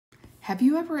Have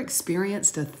you ever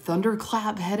experienced a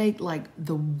thunderclap headache, like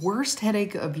the worst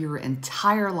headache of your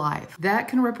entire life? That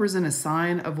can represent a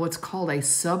sign of what's called a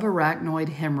subarachnoid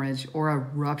hemorrhage or a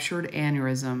ruptured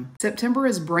aneurysm. September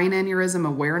is Brain Aneurysm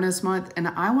Awareness Month, and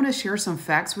I want to share some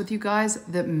facts with you guys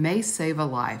that may save a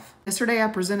life. Yesterday, I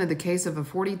presented the case of a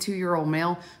 42-year-old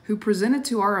male who presented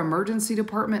to our emergency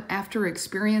department after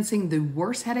experiencing the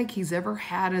worst headache he's ever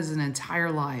had in his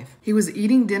entire life. He was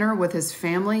eating dinner with his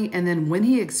family, and then when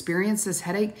he experienced this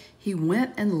headache, he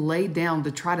went and laid down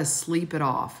to try to sleep it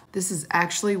off. This is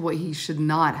actually what he should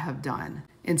not have done.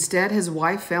 Instead, his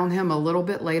wife found him a little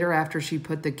bit later after she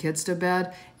put the kids to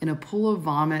bed in a pool of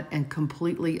vomit and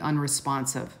completely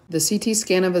unresponsive. The CT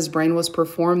scan of his brain was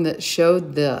performed that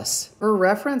showed this. For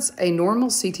reference, a normal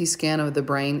CT scan of the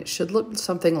brain should look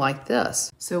something like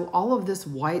this. So all of this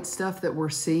white stuff that we're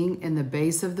seeing in the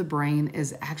base of the brain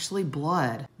is actually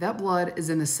blood. That blood is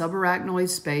in the subarachnoid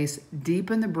space deep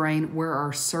in the brain where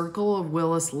our circle of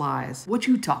Willis lies. What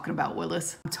you talking about,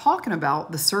 Willis? I'm talking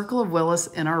about the circle of Willis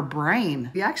in our brain.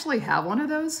 We actually have one of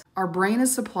those. Our brain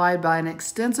is supplied by an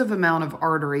extensive amount of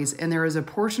arteries, and there is a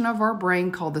portion of our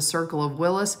brain called the circle of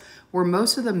Willis where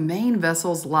most of the main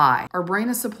vessels lie. Our brain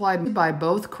is supplied by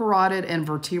both carotid and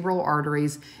vertebral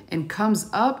arteries and comes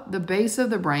up the base of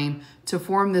the brain to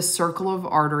form this circle of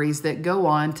arteries that go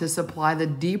on to supply the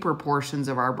deeper portions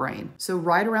of our brain. So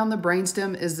right around the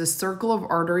brainstem is the circle of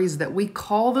arteries that we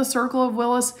call the circle of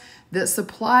Willis that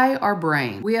supply our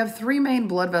brain. We have three main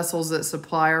blood vessels that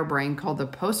supply our brain called the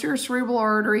posterior cerebral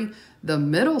artery, the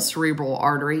middle cerebral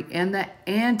artery, and the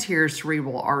anterior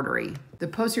cerebral artery. The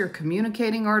posterior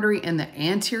communicating artery and the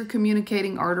anterior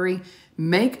communicating artery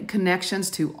make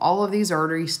connections to all of these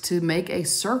arteries to make a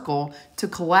circle to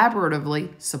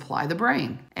collaboratively supply the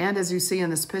brain. And as you see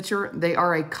in this picture, they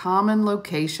are a common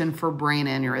location for brain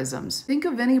aneurysms. Think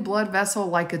of any blood vessel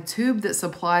like a tube that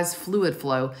supplies fluid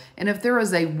flow, and if there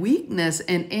is a weakness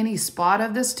in any spot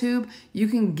of this tube, you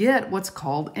can get what's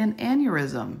called an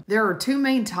aneurysm. There are two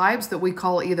main types that we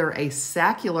call either a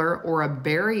saccular or a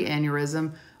berry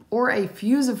aneurysm, or a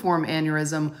fusiform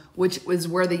aneurysm, which is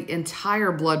where the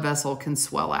entire blood vessel can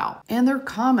swell out. And they're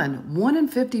common. 1 in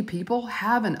 50 people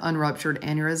have an unruptured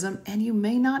aneurysm, and you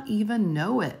may not even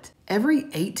know it. Every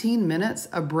 18 minutes,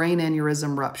 a brain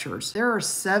aneurysm ruptures. There are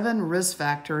 7 risk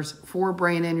factors for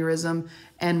brain aneurysm,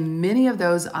 and many of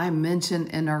those I mentioned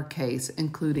in our case,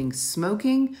 including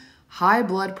smoking, high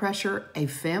blood pressure, a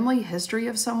family history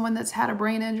of someone that's had a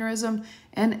brain aneurysm,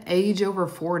 and age over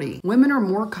 40. Women are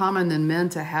more common than men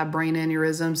to have brain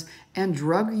aneurysms, and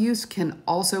drug use can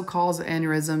also cause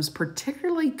aneurysms,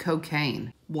 particularly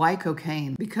cocaine. Why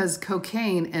cocaine? Because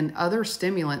cocaine and other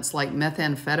stimulants like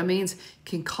methamphetamines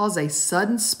can cause a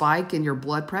sudden spike in your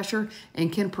blood pressure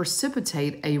and can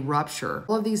precipitate a rupture.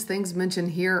 All of these things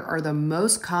mentioned here are the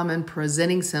most common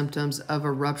presenting symptoms of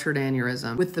a ruptured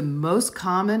aneurysm, with the most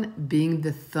common being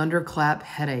the thunderclap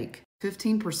headache.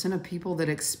 15% of people that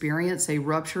experience a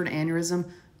ruptured aneurysm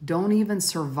don't even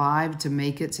survive to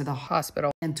make it to the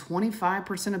hospital. And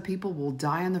 25% of people will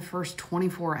die in the first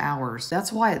 24 hours.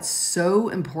 That's why it's so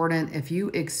important if you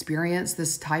experience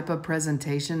this type of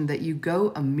presentation that you go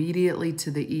immediately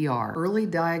to the ER. Early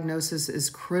diagnosis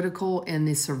is critical in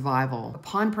the survival.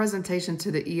 Upon presentation to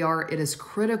the ER, it is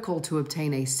critical to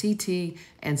obtain a CT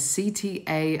and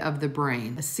CTA of the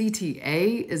brain. A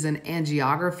CTA is an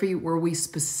angiography where we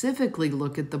specifically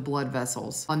look at the blood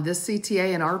vessels. On this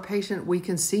CTA in our patient, we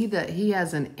can see that he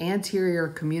has an anterior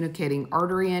communicating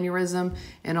artery aneurysm,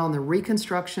 and on the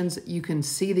reconstructions, you can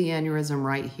see the aneurysm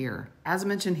right here. As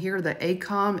mentioned here, the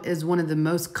ACOM is one of the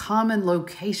most common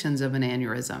locations of an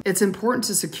aneurysm. It's important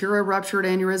to secure a ruptured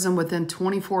aneurysm within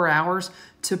 24 hours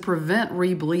to prevent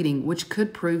rebleeding, which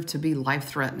could prove to be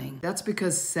life-threatening. That's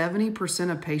because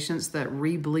 70% of patients that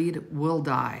rebleed will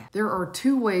die. There are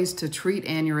 2 ways to treat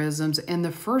aneurysms, and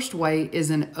the first way is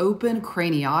an open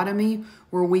craniotomy,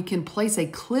 where we can place a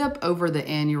clip over the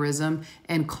aneurysm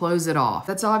and close it off.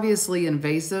 That's obviously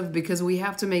invasive because we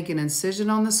have to make an incision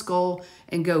on the skull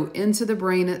and go into the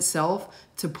brain itself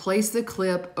to place the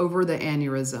clip over the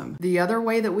aneurysm. The other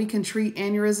way that we can treat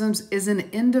aneurysms is an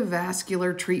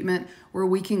endovascular treatment, where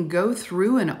we can go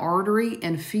through an artery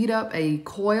and feed up a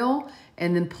coil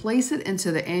and then place it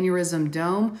into the aneurysm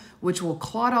dome, which will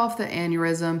clot off the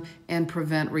aneurysm and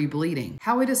prevent rebleeding.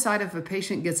 How we decide if a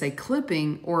patient gets a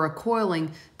clipping or a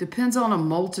coiling depends on a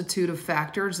multitude of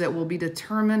factors that will be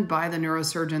determined by the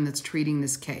neurosurgeon that's treating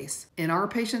this case. In our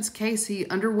patient's case, he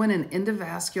underwent an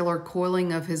endovascular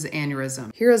coiling of his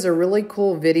aneurysm. Here is a really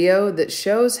cool video that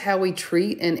shows how we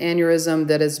treat an aneurysm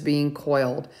that is being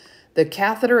coiled. The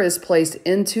catheter is placed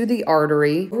into the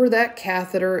artery. Over that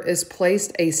catheter is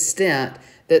placed a stent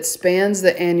that spans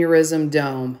the aneurysm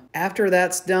dome. After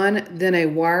that's done, then a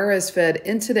wire is fed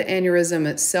into the aneurysm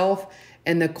itself,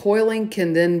 and the coiling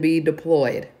can then be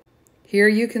deployed. Here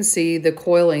you can see the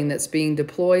coiling that's being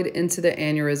deployed into the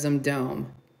aneurysm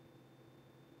dome.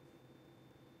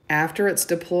 After it's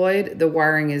deployed, the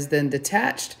wiring is then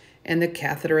detached and the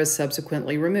catheter is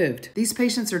subsequently removed. These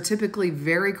patients are typically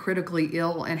very critically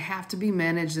ill and have to be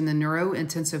managed in the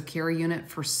neuro-intensive care unit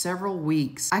for several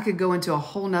weeks. I could go into a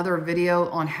whole nother video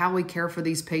on how we care for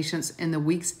these patients in the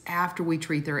weeks after we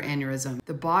treat their aneurysm.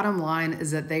 The bottom line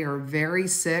is that they are very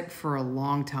sick for a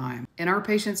long time. In our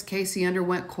patient's case, he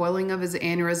underwent coiling of his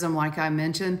aneurysm like I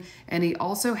mentioned, and he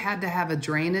also had to have a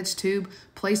drainage tube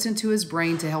placed into his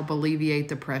brain to help alleviate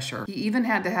the pressure. He even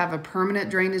had to have a permanent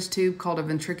drainage tube called a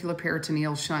ventricular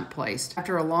peritoneal shunt placed.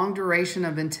 After a long duration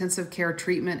of intensive care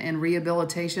treatment and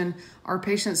rehabilitation, our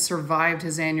patient survived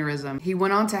his aneurysm. He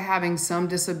went on to having some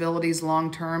disabilities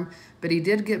long term, but he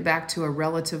did get back to a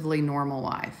relatively normal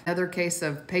life. Another case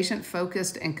of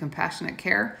patient-focused and compassionate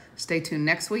care. Stay tuned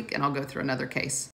next week and I'll go through another case.